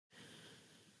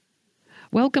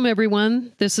Welcome,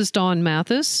 everyone. This is Dawn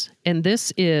Mathis, and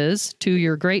this is To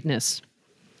Your Greatness.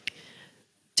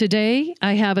 Today,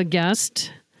 I have a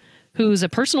guest who's a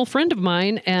personal friend of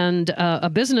mine and a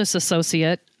business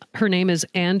associate. Her name is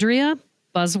Andrea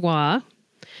Bazoin,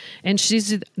 and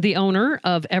she's the owner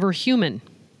of everHuman.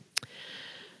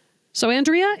 So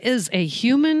Andrea is a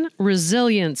human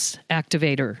resilience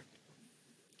activator,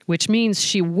 which means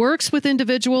she works with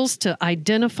individuals to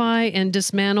identify and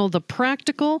dismantle the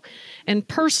practical and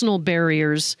personal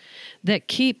barriers that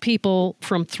keep people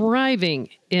from thriving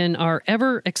in our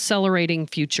ever-accelerating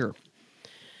future.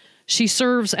 She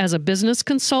serves as a business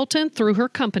consultant through her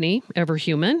company,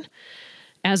 everHuman,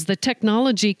 as the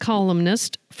technology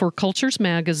columnist for Cultures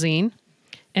magazine,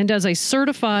 and as a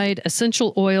certified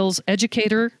essential oils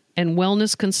educator and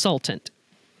wellness consultant.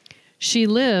 She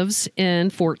lives in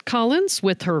Fort Collins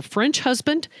with her French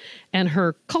husband and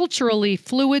her culturally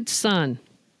fluid son.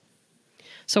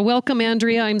 So welcome,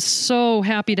 Andrea. I'm so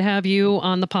happy to have you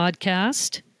on the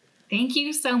podcast. Thank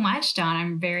you so much, Dawn.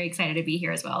 I'm very excited to be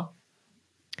here as well.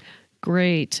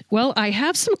 Great. Well, I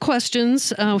have some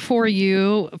questions for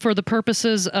you for the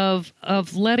purposes of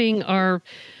letting our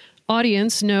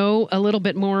audience know a little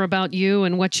bit more about you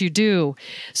and what you do.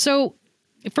 So,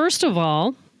 first of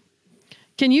all,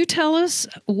 can you tell us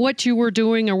what you were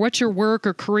doing or what your work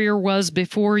or career was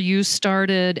before you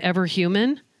started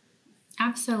everHuman?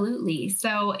 Absolutely.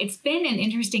 So it's been an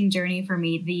interesting journey for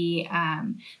me. The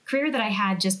career that I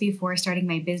had just before starting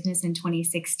my business in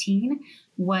 2016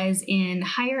 was in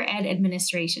higher ed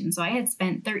administration. So I had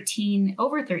spent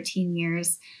over 13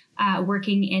 years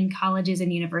working in colleges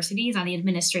and universities on the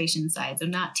administration side. So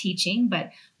not teaching, but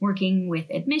working with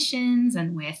admissions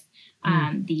and with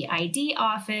the ID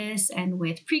office and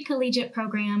with pre-collegiate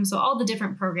programs. So all the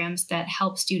different programs that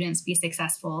help students be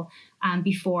successful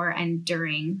before and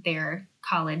during their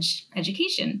college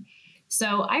education.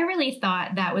 So I really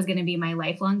thought that was going to be my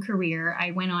lifelong career.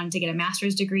 I went on to get a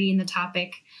master's degree in the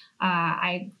topic.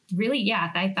 I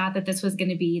thought that this was going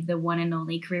to be the one and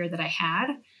only career that I had.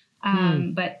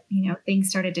 But, things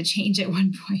started to change at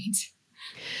one point.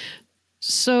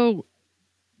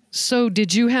 So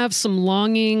did you have some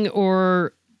longing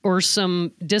or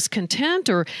some discontent,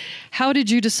 or how did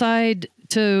you decide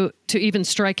to even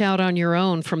strike out on your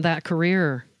own from that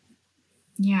career?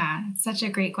 Yeah, such a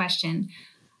great question.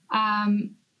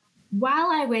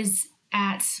 While I was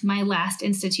at my last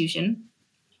institution,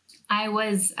 I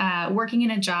was working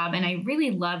in a job and I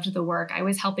really loved the work. I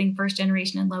was helping first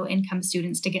generation and low income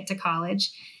students to get to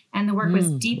college. And the work was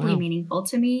deeply meaningful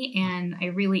to me and I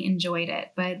really enjoyed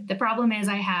it. But the problem is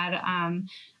I had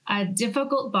a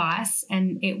difficult boss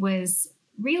and it was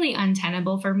really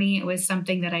untenable for me. It was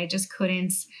something that I just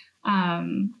couldn't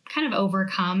kind of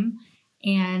overcome.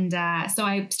 And so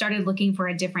I started looking for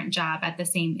a different job at the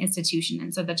same institution.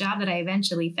 And so the job that I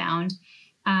eventually found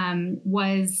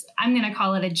was, I'm going to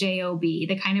call it a JOB,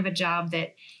 the kind of a job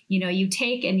that, you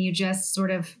take and you just sort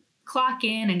of clock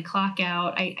in and clock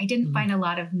out. I didn't find a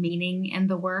lot of meaning in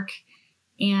the work.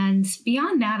 And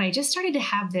beyond that, I just started to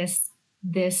have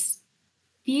this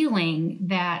feeling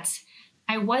that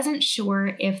I wasn't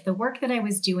sure if the work that I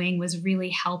was doing was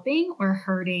really helping or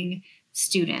hurting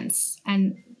students.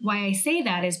 And why I say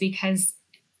that is because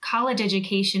college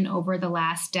education over the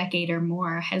last decade or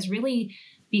more has really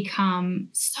become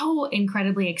so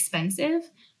incredibly expensive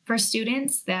for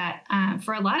students that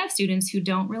for a lot of students who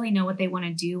don't really know what they want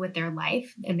to do with their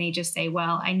life, and they just say,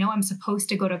 well, I know I'm supposed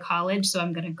to go to college, so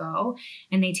I'm going to go.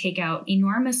 And they take out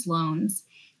enormous loans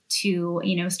to,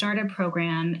 start a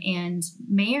program and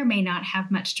may or may not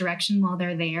have much direction while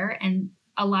they're there. And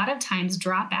a lot of times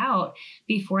drop out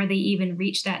before they even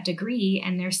reach that degree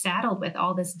and they're saddled with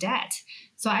all this debt.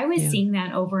 So I was seeing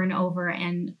that over and over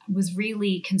and was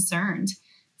really concerned.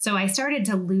 So I started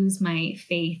to lose my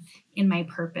faith in my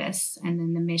purpose and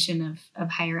in the mission of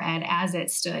higher ed as it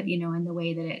stood, in the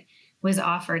way that it was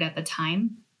offered at the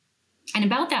time. And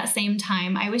about that same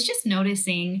time, I was just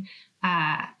noticing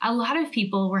a lot of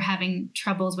people were having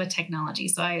troubles with technology.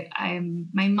 So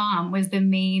my mom was the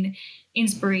main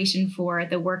inspiration for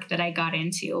the work that I got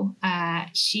into.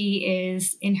 She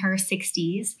is in her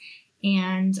 60s.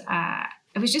 And I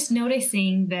was just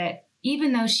noticing that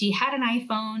even though she had an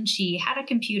iPhone, she had a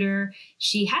computer,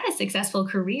 she had a successful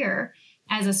career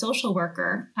as a social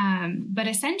worker. But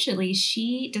essentially,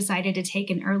 she decided to take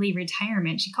an early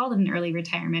retirement. She called it an early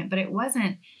retirement, but it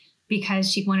wasn't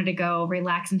because she wanted to go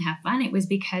relax and have fun. It was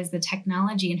because the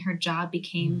technology in her job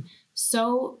became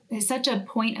such a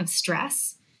point of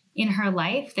stress in her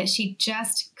life that she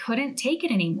just couldn't take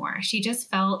it anymore. She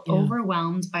just felt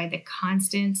overwhelmed by the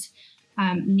constant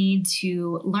need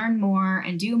to learn more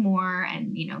and do more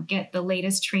and, get the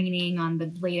latest training on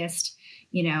the latest,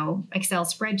 Excel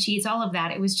spreadsheets, all of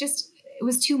that. It was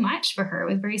too much for her.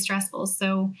 It was very stressful.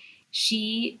 So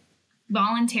she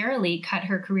voluntarily cut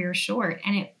her career short.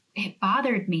 And it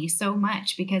bothered me so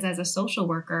much because as a social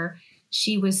worker,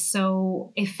 she was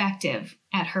so effective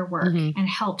at her work and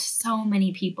helped so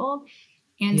many people.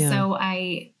 And so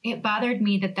it bothered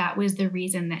me that was the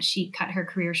reason that she cut her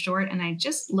career short. And I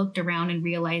just looked around and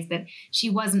realized that she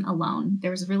wasn't alone.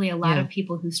 There was really a lot of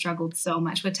people who struggled so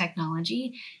much with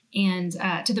technology and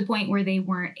to the point where they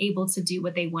weren't able to do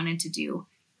what they wanted to do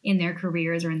in their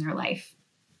careers or in their life.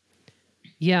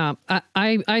 Yeah,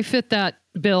 I fit that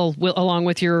bill along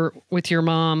with your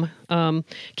mom.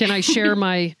 Can I share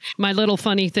my little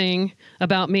funny thing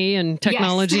about me and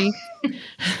technology? Yes.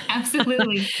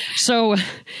 Absolutely. So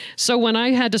when I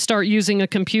had to start using a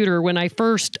computer, when I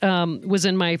first was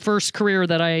in my first career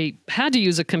that I had to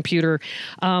use a computer,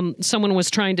 someone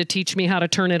was trying to teach me how to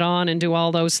turn it on and do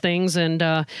all those things. And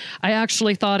I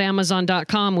actually thought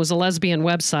Amazon.com was a lesbian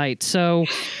website. So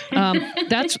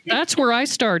that's where I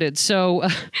started. So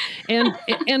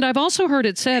and I've also heard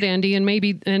it said, Andy, and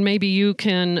maybe you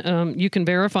can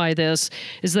verify this,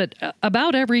 is that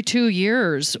about every 2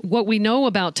 years, what we know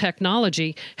about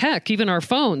technology, heck, even our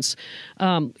phones,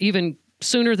 even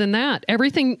sooner than that,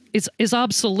 everything is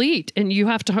obsolete, and you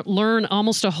have to learn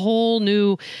almost a whole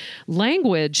new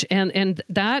language, and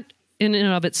that in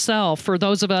and of itself, for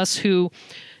those of us who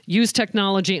use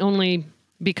technology only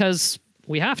because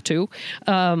we have to,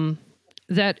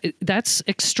 that's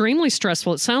extremely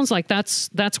stressful. It sounds like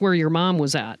that's where your mom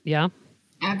was at. Yeah.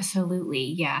 Absolutely.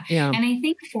 Yeah. And I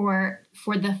think for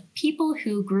the people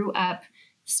who grew up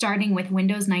starting with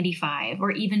Windows 95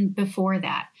 or even before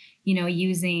that,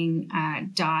 using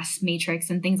DOS matrix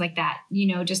and things like that,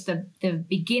 just the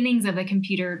beginnings of the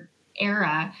computer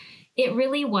era, it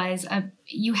really was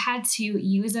you had to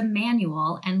use a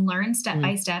manual and learn step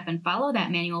by step and follow that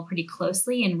manual pretty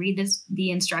closely and read the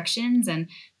instructions and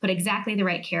put exactly the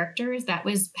right characters. That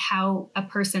was how a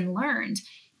person learned.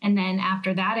 And then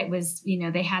after that, it was,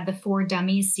 they had the 4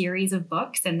 Dummies series of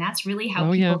books, and that's really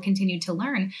how people continued to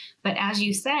learn. But as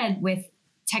you said, with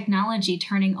technology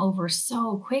turning over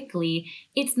so quickly,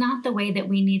 it's not the way that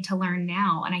we need to learn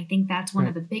now. And I think that's one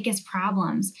of the biggest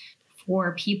problems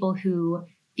for people who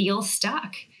feel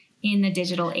stuck in the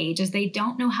digital age is they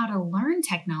don't know how to learn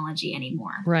technology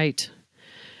anymore. Right.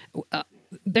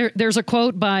 There's a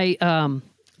quote by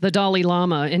the Dalai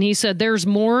Lama, and he said, "There's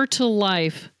more to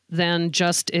life than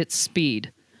just its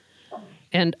speed."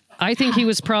 And I think he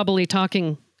was probably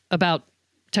talking about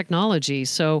technology.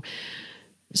 So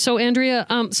Andrea,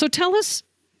 so tell us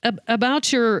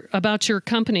about your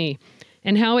company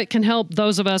and how it can help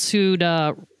those of us who'd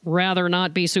rather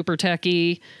not be super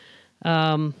techie,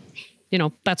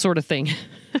 that sort of thing.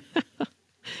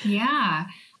 Yeah.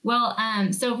 Well,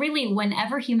 so really,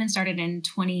 whenever everHuman started in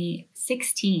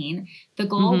 2016, the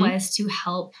goal was to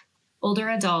help older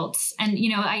adults. And,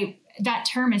 that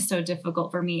term is so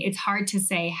difficult for me. It's hard to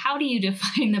say, how do you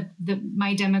define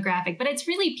my demographic? But it's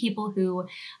really people who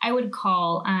I would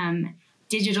call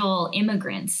digital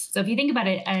immigrants. So if you think about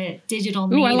it, a digital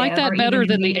native. I like that better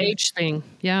than the age thing.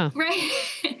 Yeah. Right.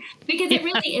 Because it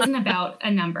really isn't about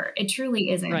a number. It truly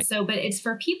isn't. Right. So, but it's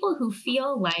for people who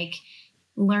feel like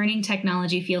learning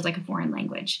technology feels like a foreign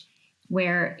language,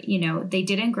 where, they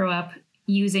didn't grow up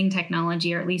using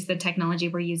technology, or at least the technology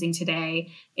we're using today.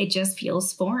 It just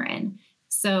feels foreign.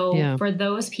 So for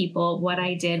those people, what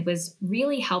I did was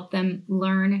really help them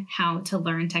learn how to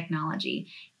learn technology.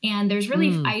 And there's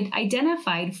really, I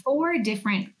identified 4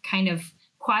 different kind of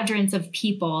quadrants of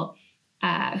people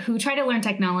who try to learn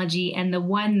technology, and the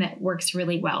one that works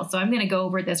really well. So I'm going to go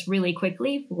over this really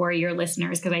quickly for your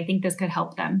listeners, because I think this could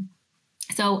help them.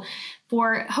 So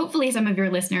hopefully some of your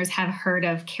listeners have heard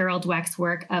of Carol Dweck's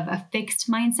work of a fixed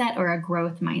mindset or a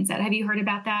growth mindset. Have you heard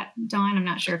about that, Dawn? I'm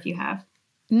not sure if you have.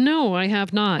 No, I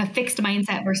have not. A fixed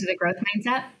mindset versus a growth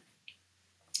mindset.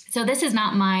 So this is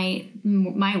not my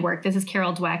work. This is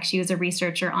Carol Dweck. She was a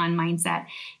researcher on mindset.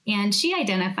 And she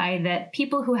identified that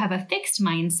people who have a fixed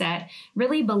mindset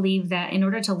really believe that in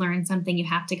order to learn something, you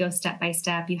have to go step by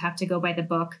step. You have to go by the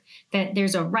book, that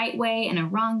there's a right way and a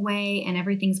wrong way, and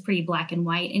everything's pretty black and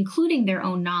white, including their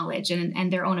own knowledge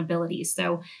and their own abilities.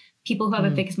 So people who have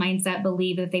a fixed mindset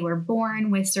believe that they were born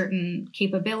with certain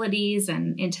capabilities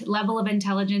and level of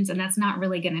intelligence, and that's not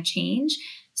really going to change.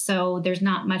 So there's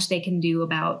not much they can do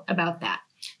about that.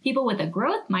 People with a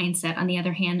growth mindset, on the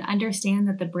other hand, understand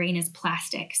that the brain is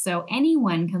plastic. So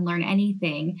anyone can learn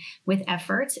anything with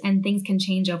effort, and things can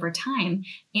change over time.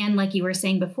 And like you were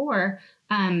saying before,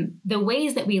 the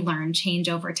ways that we learn change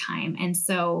over time. And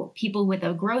so people with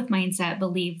a growth mindset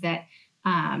believe that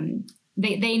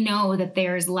they know that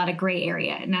there's a lot of gray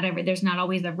area. There's not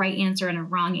always the right answer and a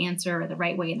wrong answer, or the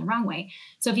right way and the wrong way.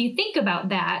 So if you think about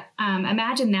that,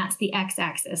 imagine that's the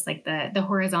x-axis, like the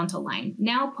horizontal line.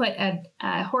 Now put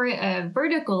a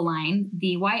vertical line,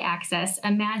 the y-axis.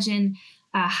 Imagine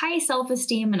a high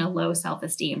self-esteem and a low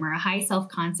self-esteem, or a high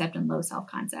self-concept and low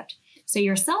self-concept. So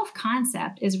your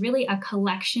self-concept is really a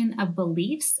collection of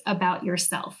beliefs about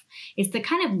yourself. It's the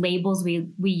kind of labels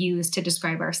we use to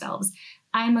describe ourselves.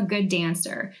 I'm a good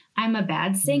dancer. I'm a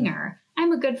bad singer.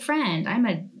 I'm a good friend. I'm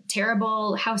a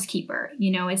terrible housekeeper.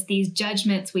 It's these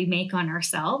judgments we make on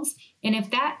ourselves. And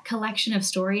if that collection of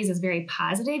stories is very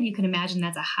positive, you can imagine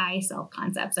that's a high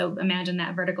self-concept. So imagine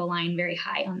that vertical line very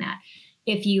high on that.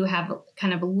 If you have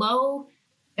kind of low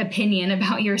opinion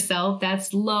about yourself,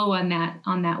 that's low on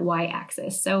that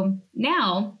y-axis. So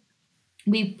now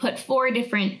we've put 4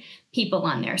 different people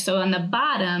on there. So on the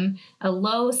bottom, a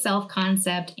low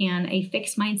self-concept and a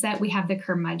fixed mindset, we have the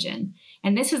curmudgeon.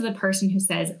 And this is the person who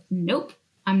says, nope,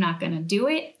 I'm not going to do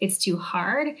it. It's too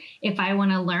hard. If I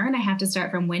want to learn, I have to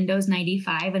start from Windows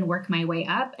 95 and work my way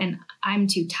up. And I'm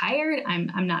too tired.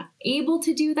 I'm not able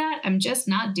to do that. I'm just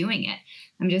not doing it.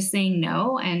 I'm just saying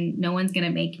no, and no one's going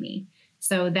to make me.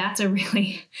 So that's a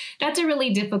really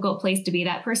difficult place to be.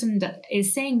 That person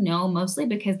is saying no mostly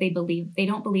because they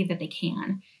don't believe that they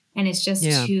can. And it's just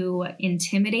too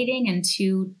intimidating and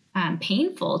too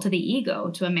painful to the ego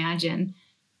to imagine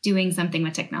doing something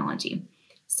with technology.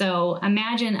 So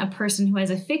imagine a person who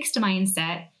has a fixed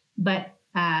mindset, but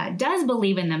does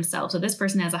believe in themselves. So this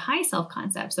person has a high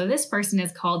self-concept. So this person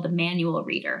is called the manual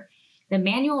reader. The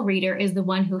manual reader is the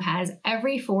one who has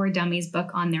every 4 Dummies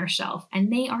book on their shelf, and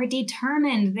they are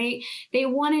determined. They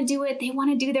want to do it. They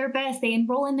want to do their best. They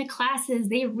enroll in the classes.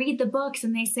 They read the books,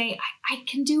 and they say, I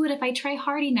can do it if I try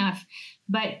hard enough.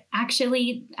 But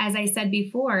actually, as I said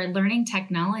before, learning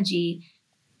technology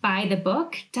by the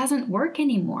book doesn't work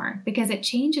anymore because it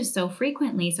changes so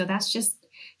frequently. So that's just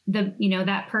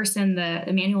that person, the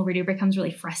manual reader, becomes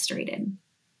really frustrated.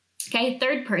 Okay,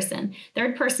 third person.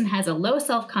 Third person has a low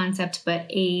self-concept, but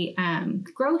a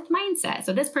growth mindset.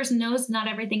 So this person knows not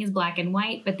everything is black and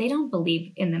white, but they don't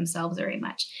believe in themselves very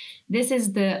much. This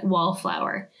is the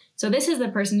wallflower. So this is the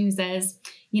person who says,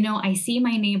 I see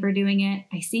my neighbor doing it.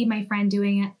 I see my friend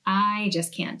doing it. I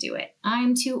just can't do it.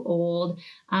 I'm too old.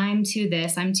 I'm too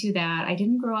this. I'm too that. I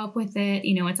didn't grow up with it.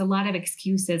 It's a lot of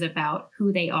excuses about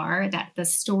who they are, that the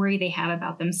story they have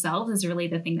about themselves is really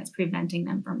the thing that's preventing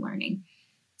them from learning.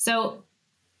 So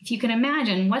if you can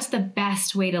imagine, what's the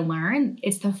best way to learn?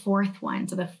 It's the 4th one.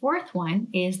 So the 4th one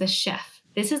is the chef.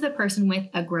 This is the person with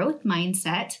a growth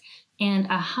mindset and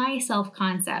a high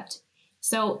self-concept.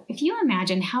 So if you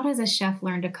imagine, how does a chef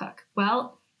learn to cook?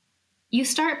 Well, you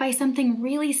start by something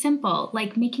really simple,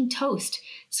 like making toast,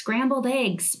 scrambled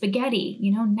eggs, spaghetti,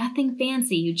 nothing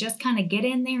fancy. You just kind of get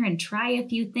in there and try a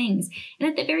few things. And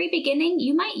at the very beginning,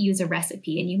 you might use a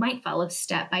recipe and you might follow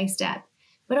step by step.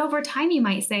 But over time, you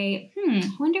might say, I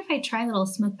wonder if I try a little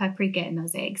smoked paprika in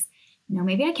those eggs.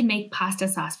 Maybe I can make pasta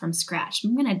sauce from scratch.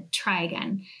 I'm going to try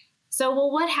again. So,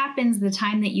 what happens the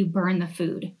time that you burn the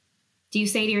food? Do you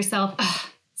say to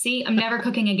yourself, see, I'm never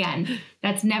cooking again.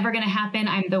 That's never going to happen.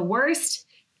 I'm the worst.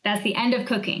 That's the end of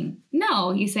cooking.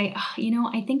 No, you say,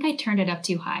 I think I turned it up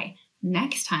too high.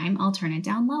 Next time, I'll turn it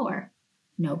down lower.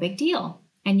 No big deal.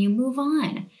 And you move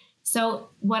on. So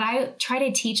what I try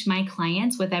to teach my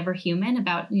clients with everHuman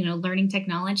about, learning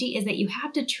technology is that you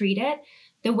have to treat it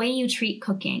the way you treat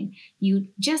cooking. You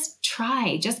just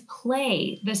try, just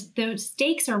play. The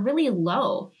stakes are really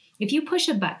low. If you push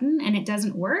a button and it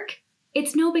doesn't work,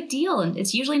 it's no big deal. And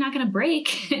it's usually not going to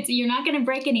break. You're not going to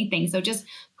break anything. So just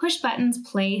push buttons,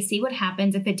 play, see what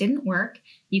happens. If it didn't work,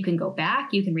 you can go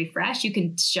back, you can refresh, you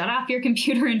can shut off your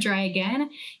computer and try again,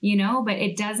 but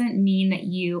it doesn't mean that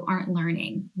you aren't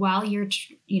learning. While you're,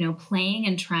 playing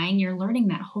and trying, you're learning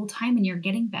that whole time and you're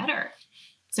getting better.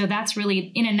 So that's really,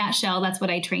 in a nutshell, that's what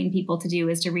I train people to do,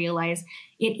 is to realize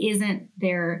it isn't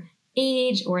their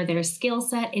age or their skill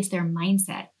set, it's their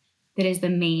mindset that is the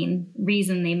main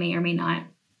reason they may or may not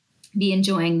be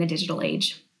enjoying the digital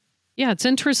age. Yeah, it's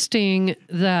interesting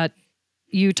that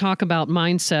you talk about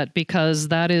mindset, because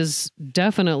that is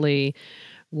definitely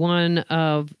one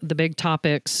of the big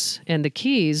topics and the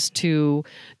keys to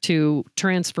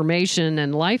transformation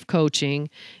and life coaching.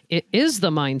 It is the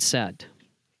mindset.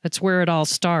 That's where it all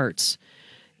starts.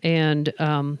 And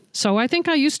so I think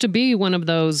I used to be one of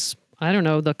those, I don't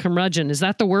know, the curmudgeon. Is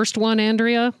that the worst one,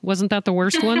 Andrea? Wasn't that the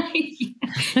worst one?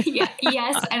 Yeah,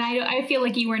 yes. And I feel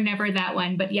like you were never that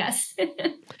one, but yes.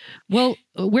 Well,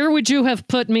 where would you have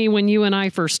put me when you and I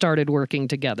first started working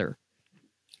together?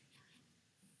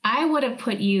 I would have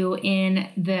put you in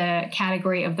the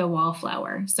category of the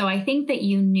wallflower. So I think that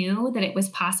you knew that it was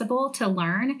possible to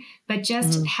learn, but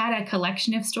just had a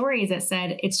collection of stories that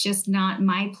said, it's just not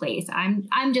my place.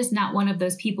 I'm just not one of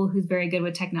those people who's very good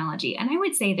with technology. And I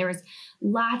would say there's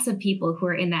lots of people who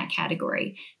are in that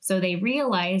category. So they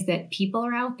realize that people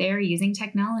are out there using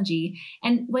technology.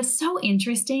 And what's so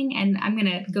interesting, and I'm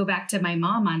going to go back to my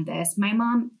mom on this. My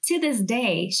mom, to this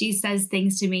day, she says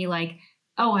things to me like,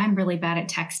 oh, I'm really bad at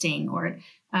texting, or,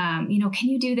 can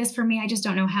you do this for me? I just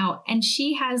don't know how. And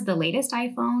she has the latest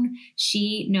iPhone.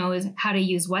 She knows how to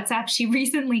use WhatsApp. She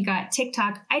recently got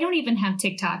TikTok. I don't even have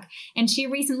TikTok. And she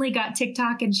recently got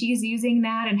TikTok and she's using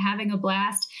that and having a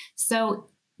blast. So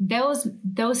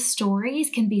those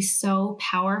stories can be so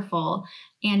powerful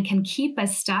and can keep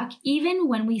us stuck even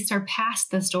when we surpass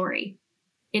the story.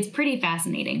 It's pretty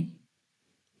fascinating.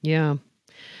 Yeah.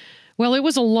 Well, it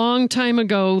was a long time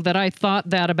ago that I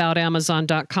thought that about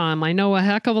Amazon.com. I know a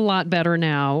heck of a lot better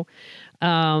now.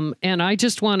 And I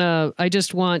just want to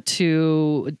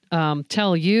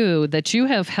tell you that you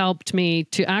have helped me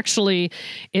to actually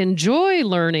enjoy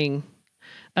learning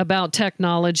about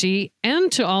technology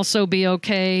and to also be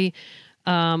okay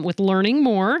with learning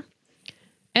more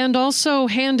and also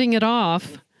handing it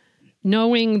off,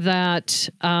 knowing that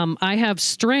I have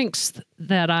strengths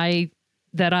that I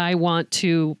want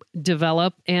to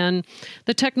develop. And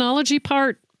the technology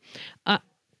part,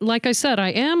 like I said, I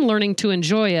am learning to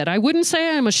enjoy it. I wouldn't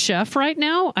say I'm a chef right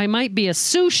now. I might be a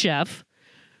sous chef.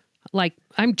 Like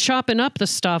I'm chopping up the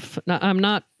stuff. I'm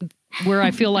not where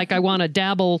I feel like I want to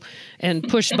dabble and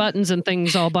push buttons and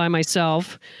things all by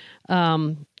myself.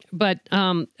 But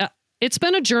it's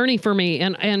been a journey for me,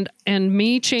 and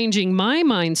me changing my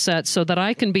mindset so that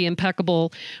I can be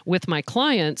impeccable with my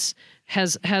clients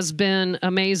has been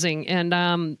amazing.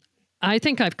 And I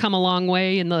think I've come a long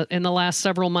way in the last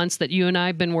several months that you and I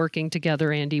have been working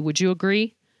together, Andy. Would you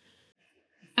agree?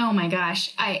 Oh my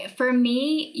gosh. For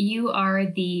me, you are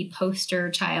the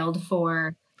poster child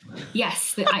for,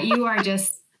 yes, you are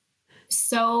just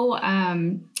so,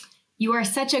 you are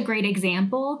such a great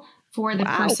example for the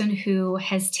person who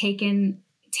has taken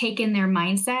their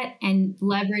mindset and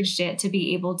leveraged it to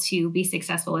be able to be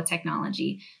successful with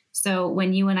technology. So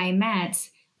when you and I met,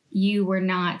 you were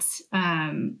not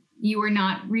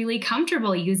really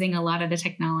comfortable using a lot of the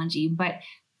technology, but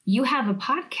you have a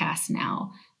podcast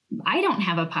now. I don't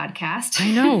have a podcast.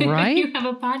 I know, right? You have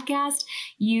a podcast.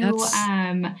 You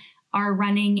are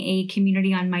running a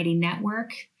community on Mighty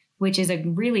Network, which is a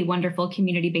really wonderful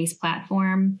community-based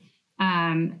platform.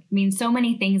 So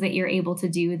many things that you're able to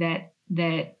do that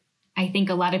I think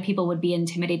a lot of people would be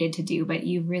intimidated to do, but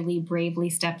you really bravely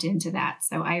stepped into that.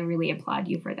 So I really applaud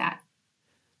you for that.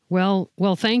 Well,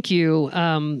 thank you.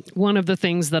 One of the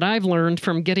things that I've learned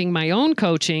from getting my own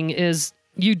coaching is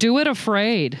you do it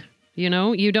afraid. You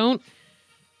don't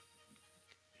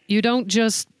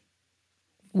just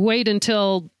wait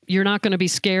until you're not going to be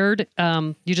scared.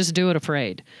 You just do it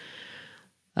afraid.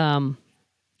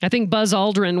 I think Buzz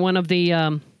Aldrin, one of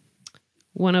the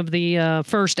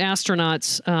first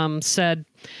astronauts, said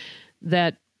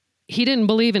that he didn't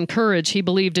believe in courage. He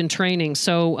believed in training.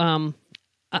 So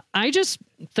I just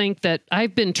think that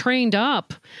I've been trained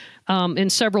up in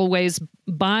several ways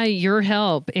by your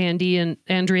help, Andy and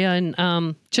Andrea,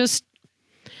 and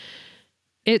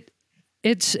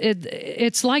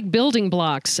it's like building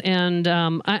blocks, and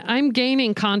I'm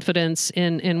gaining confidence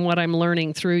in what I'm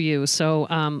learning through you. So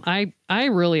I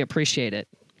really appreciate it.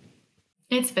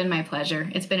 It's been my pleasure.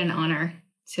 It's been an honor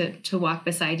to walk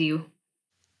beside you.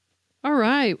 All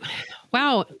right.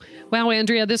 Wow,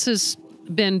 Andrea, this has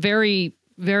been very,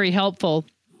 very helpful.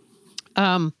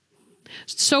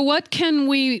 So what can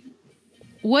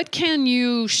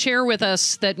you share with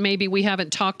us that maybe we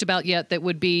haven't talked about yet that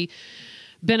would be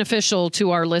beneficial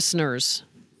to our listeners?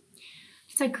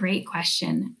 It's a great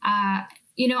question. I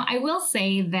will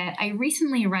say that I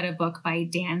recently read a book by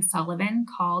Dan Sullivan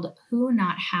called Who,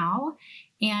 Not How.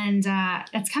 And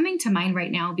that's coming to mind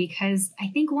right now because I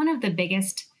think one of the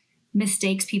biggest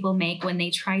mistakes people make when they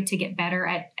try to get better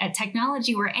at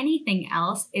technology or anything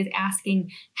else is asking,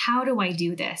 how do I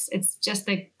do this? It's just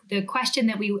the question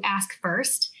that we ask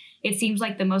first. It seems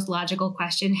like the most logical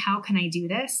question, how can I do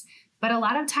this? But a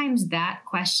lot of times that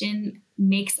question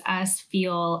makes us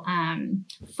feel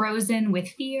frozen with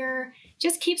fear,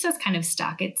 just keeps us kind of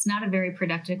stuck. It's not a very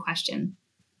productive question.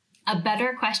 A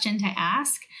better question to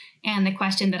ask, and the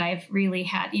question that I've really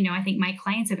had, I think my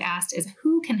clients have asked is,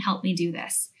 who can help me do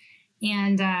this?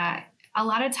 And a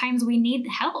lot of times we need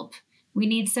help. We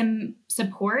need some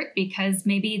support because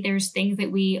maybe there's things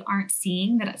that we aren't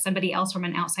seeing that somebody else from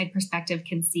an outside perspective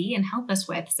can see and help us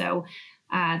with. So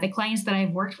the clients that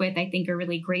I've worked with, I think, are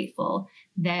really grateful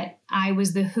that I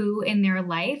was the who in their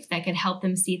life that could help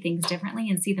them see things differently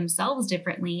and see themselves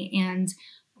differently. And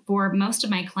for most of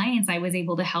my clients, I was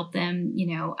able to help them,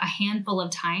 a handful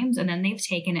of times, and then they've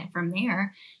taken it from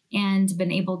there and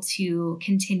been able to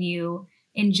continue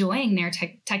enjoying their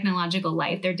technological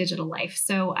life, their digital life.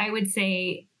 So I would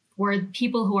say for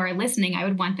people who are listening, I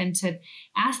would want them to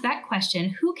ask that question: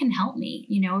 who can help me?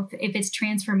 If it's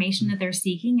transformation that they're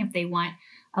seeking, if they want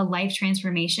a life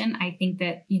transformation, I think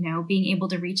that, being able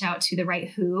to reach out to the right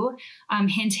who,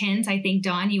 hint, hint, I think,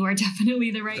 Dawn, you are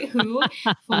definitely the right who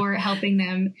for helping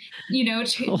them,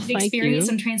 experience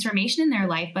some transformation in their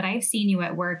life. But I've seen you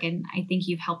at work, and I think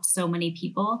you've helped so many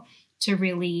people to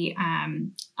really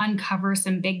uncover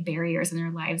some big barriers in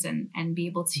their lives and be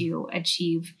able to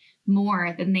achieve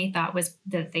more than they thought was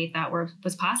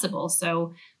possible.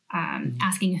 So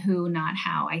asking who, not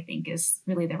how, I think is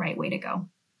really the right way to go.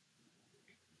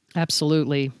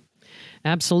 Absolutely.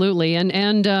 Absolutely.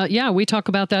 And we talk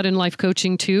about that in life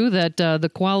coaching too, that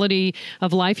the quality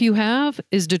of life you have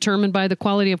is determined by the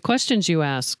quality of questions you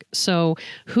ask. So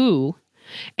who,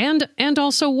 and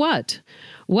also what?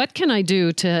 What can I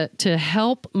do to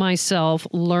help myself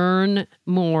learn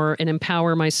more and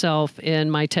empower myself in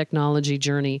my technology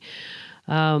journey?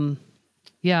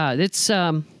 It's,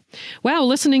 wow,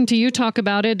 listening to you talk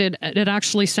about it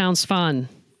actually sounds fun.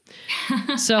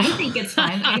 So I think it's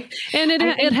fun.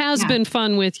 It has been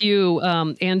fun with you,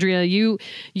 Andrea. You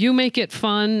make it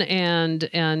fun and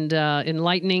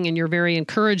enlightening, and you're very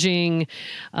encouraging.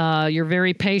 You're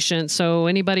very patient. So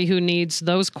anybody who needs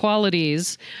those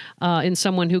qualities in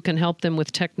someone who can help them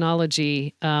with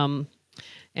technology,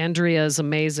 Andrea is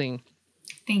amazing.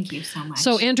 Thank you so much.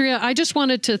 So, Andrea, I just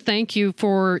wanted to thank you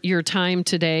for your time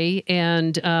today.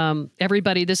 And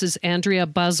everybody, this is Andrea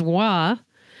Bazoin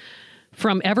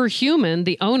from everHuman,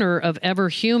 the owner of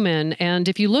everHuman. And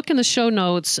if you look in the show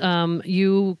notes,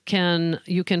 you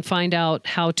can find out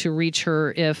how to reach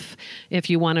her if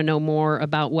you want to know more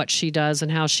about what she does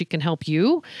and how she can help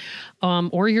you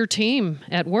or your team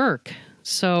at work.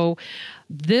 So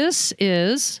this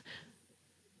is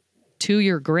To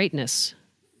Your Greatness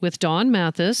with Dawn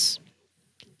Mathis.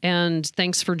 And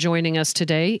thanks for joining us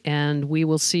today, and we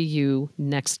will see you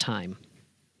next time.